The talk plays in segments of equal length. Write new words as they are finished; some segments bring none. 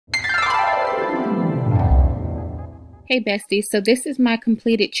Hey besties, so this is my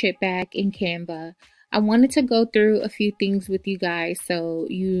completed chip bag in Canva. I wanted to go through a few things with you guys so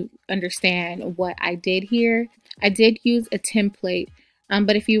you understand what I did here. I did use a template,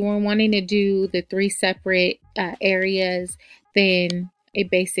 but if you were wanting to do the three separate areas, then it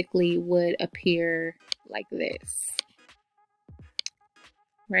basically would appear like this,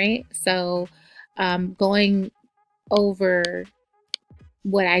 right? So going over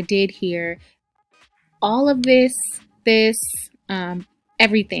what I did here, all of this,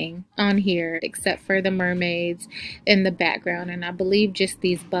 everything on here except for the mermaids in the background, and I believe just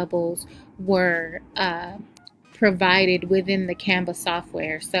these bubbles were provided within the Canva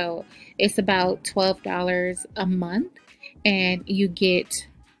software. So it's about $12 a month, and you get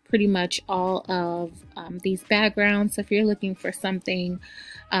pretty much all of these backgrounds. So if you're looking for something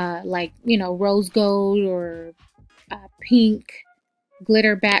like, you know, rose gold or pink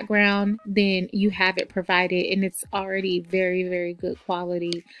glitter background, then you have it provided, and it's already very, very good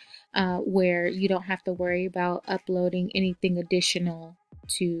quality, where you don't have to worry about uploading anything additional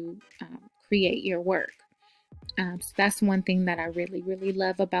to create your work. So that's one thing that I really, really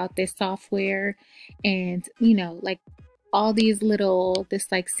love about this software. And you know, like all these little,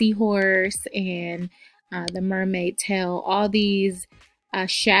 this like seahorse and the mermaid tail, all these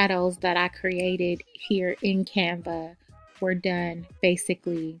shadows that I created here in Canva were done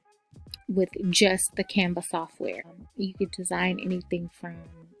basically with just the Canva software. You could design anything from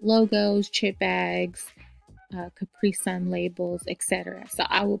logos, chip bags, Capri Sun labels, etc. So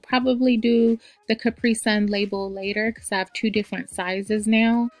I will probably do the Capri Sun label later because I have two different sizes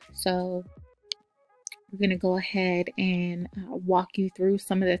now. So we're going to go ahead and walk you through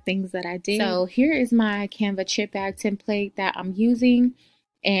some of the things that I did. So here is my Canva chip bag template that I'm using.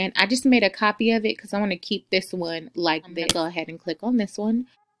 And I just made a copy of it because I want to keep this one like this. Go ahead and click on this one.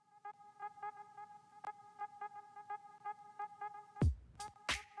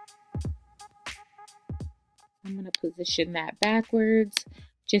 I'm going to position that backwards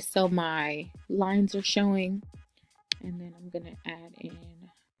just so my lines are showing. And then I'm going to add in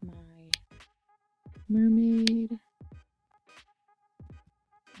my mermaid.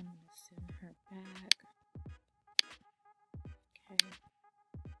 I'm going to send her back. Okay.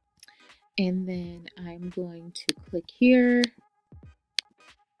 And then I'm going to click here.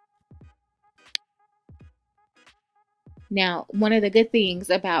 Now, one of the good things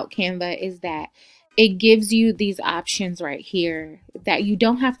about Canva is that it gives you these options right here that you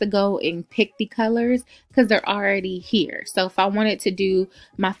don't have to go and pick the colors because they're already here. So if I wanted to do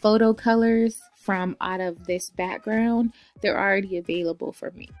my photo colors from out of this background, they're already available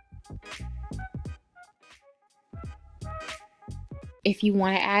for me. If you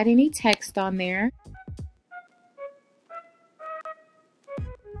want to add any text on there,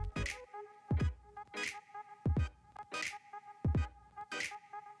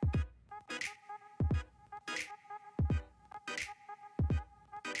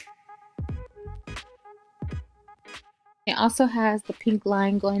 it also has the pink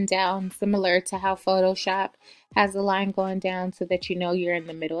line going down, similar to how Photoshop has a line going down so that you know you're in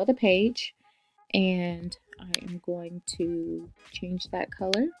the middle of the page. And I am going to change that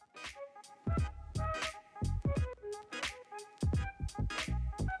color.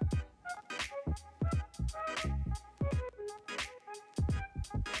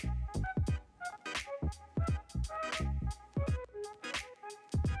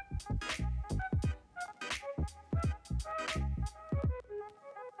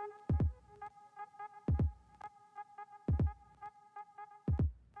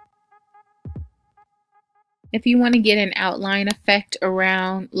 If you want to get an outline effect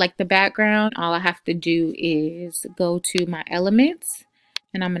around like the background, all I have to do is go to my elements,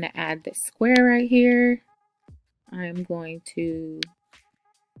 and I'm going to add this square right here. I'm going to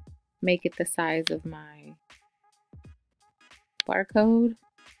make it the size of my barcode.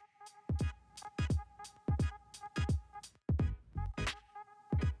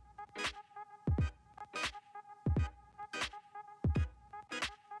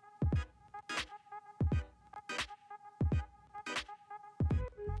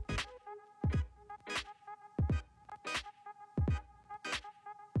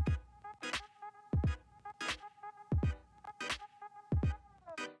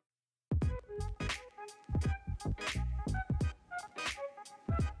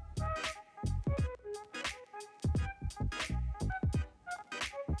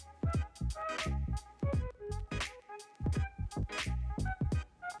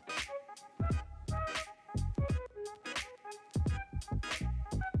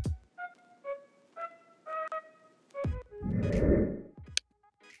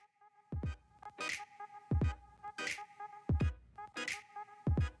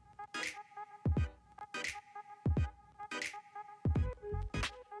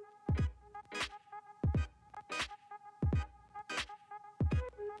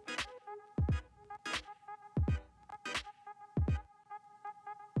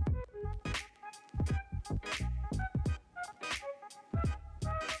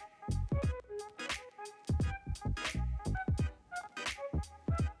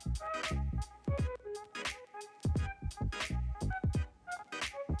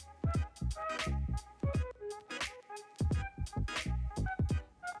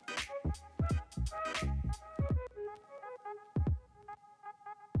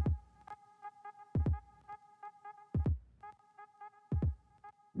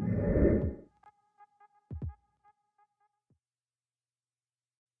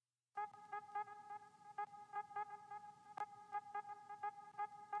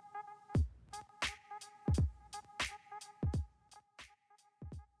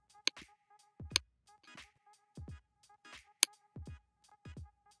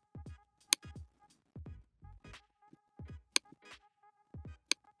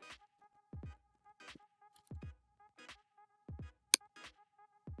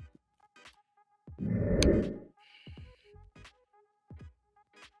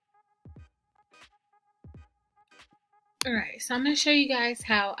 Alright, so I'm going to show you guys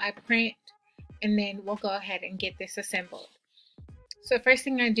how I print, and then we'll go ahead and get this assembled. So first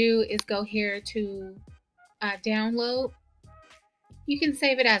thing I do is go here to download. You can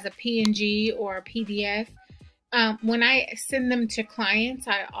save it as a PNG or a PDF. When I send them to clients,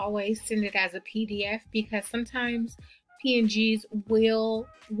 I always send it as a PDF because sometimes PNGs will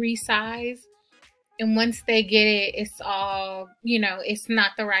resize, and once they get it, it's all, you know, it's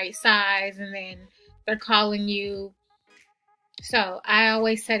not the right size, and then they're calling you. So I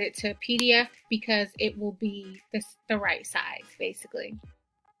always set it to PDF because it will be the right size, basically.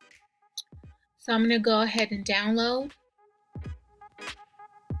 So I'm going to go ahead and download.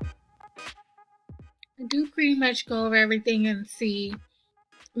 I do pretty much go over everything and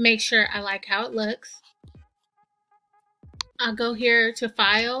make sure I like how it looks. I'll go here to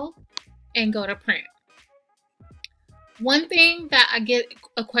File and go to Print. One thing that I get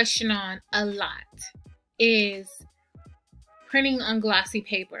a question on a lot is printing on glossy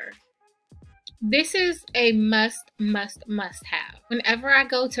paper. This is a must have. Whenever I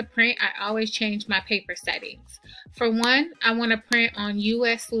go to print, I always change my paper settings. For one, I want to print on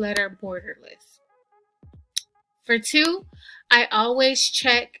US letter borderless. For two, I always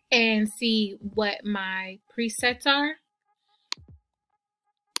check and see what my presets are.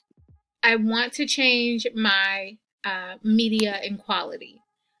 I want to change my media and quality.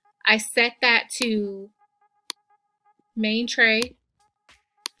 I set that to main tray,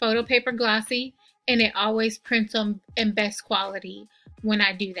 photo paper glossy, and it always prints on in best quality when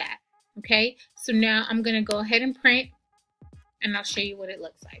I do that. Okay, so now I'm gonna go ahead and print, and I'll show you what it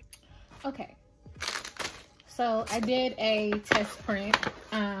looks like. Okay, so I did a test print.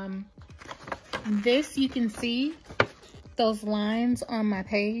 This, you can see those lines on my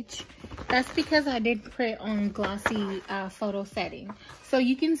page. That's because I did print on glossy photo setting. So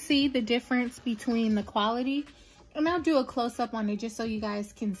you can see the difference between the quality. And I'll do a close-up on it just so you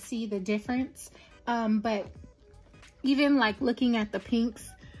guys can see the difference. But even like looking at the pinks,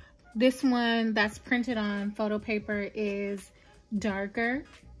 this one that's printed on photo paper is darker.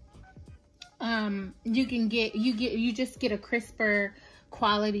 You just get a crisper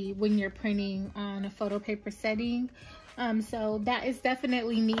quality when you're printing on a photo paper setting. So that is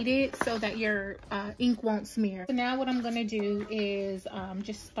definitely needed so that your ink won't smear. So now what I'm gonna do is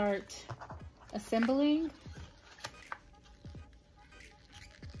just start assembling.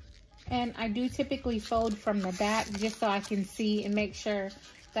 And I do typically fold from the back just so I can see and make sure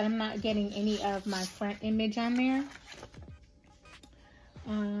that I'm not getting any of my front image on there.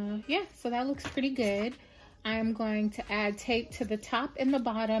 Yeah, so that looks pretty good. I'm going to add tape to the top and the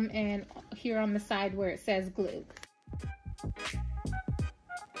bottom and here on the side where it says glue.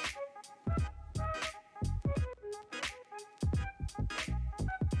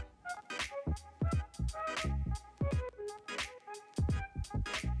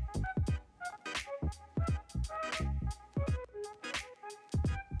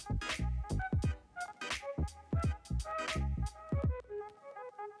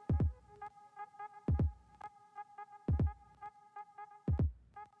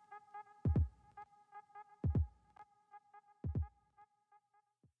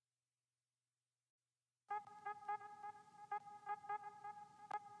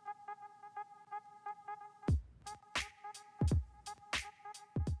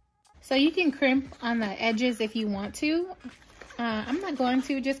 So you can crimp on the edges if you want to. I'm not going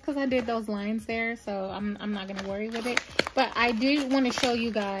to just because I did those lines there, so I'm not going to worry with it. But I do want to show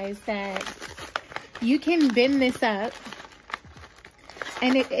you guys that you can bend this up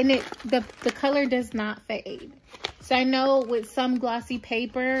and the color does not fade. So I know with some glossy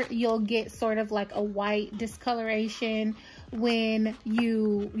paper, you'll get sort of like a white discoloration when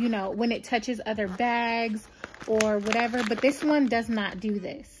when it touches other bags or whatever, but this one does not do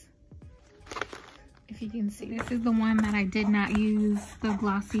this. If you can see, this is the one that I did not use the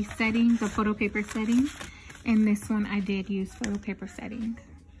glossy setting, the photo paper setting, and this one I did use photo paper setting.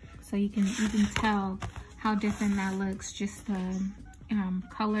 So you can even tell how different that looks, just the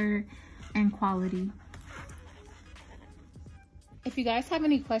color and quality. If you guys have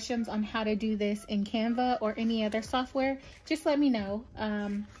any questions on how to do this in Canva or any other software, just let me know.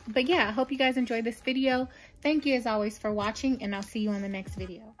 But yeah, I hope you guys enjoyed this video. Thank you as always for watching, and I'll see you on the next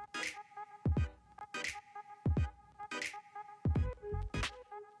video.